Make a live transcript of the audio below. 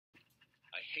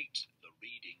hate the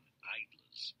reading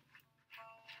idlers.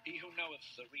 He who knoweth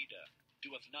the reader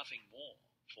doeth nothing more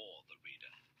for the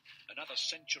reader. Another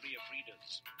century of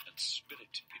readers, and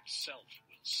spirit itself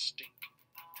will stink.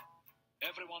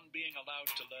 Everyone being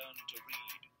allowed to learn to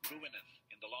read ruineth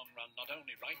in the long run not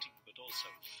only writing but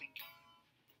also thinking.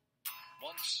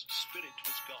 Once spirit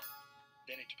was gone,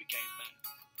 then it became man,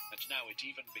 and now it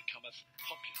even becometh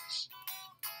populace.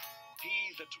 He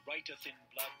that writeth in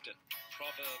blood and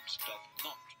proverbs doth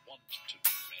not want to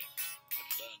be read, but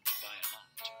learnt by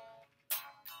heart.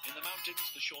 In the mountains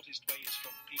the shortest way is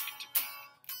from peak to peak,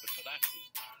 but for that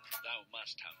route thou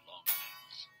must have long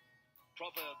legs.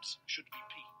 Proverbs should be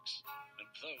peaks, and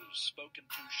those spoken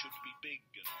to should be big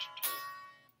and tall.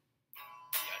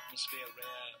 The atmosphere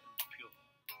rare and pure,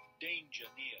 danger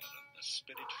near, and the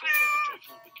spirit full of a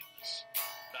joyful wickedness.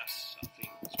 Thus are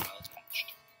things well matched.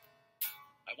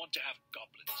 I want to have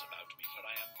goblins about me, for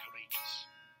I am courageous.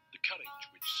 The courage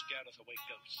which scareth away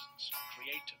ghosts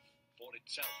createth for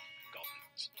itself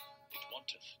goblins. It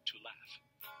wanteth to laugh.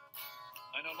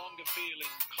 I no longer feel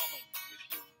in common with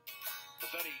you the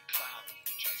very cloud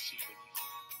which I see beneath you,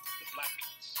 the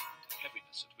blackness and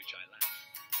heaviness at which I laugh.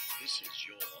 This is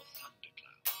your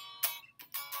thundercloud.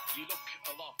 Ye look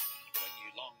aloft when ye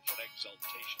long for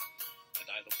exaltation, and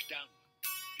I look downward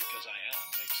because I am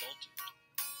exalted.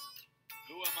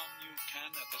 Who among you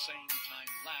can at the same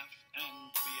time laugh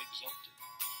and be exalted?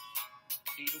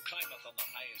 He who climbeth on the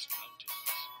highest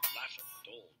mountains laugheth at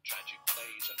all tragic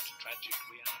plays and tragic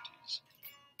realities.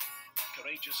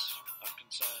 Courageous,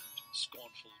 unconcerned,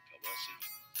 scornful, coercive,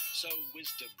 so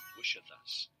wisdom wisheth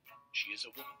us. She is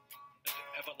a woman, and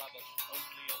ever loveth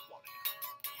only a warrior.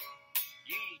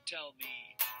 Ye tell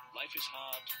me, life is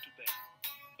hard to bear,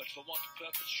 but for what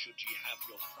purpose should ye have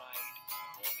your pride in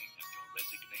the morning and your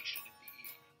resignation in the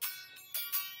evening?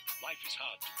 Life is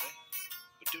hard to bear,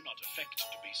 but do not affect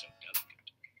to be so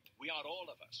delicate. We are all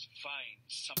of us fine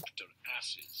sumpter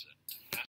asses and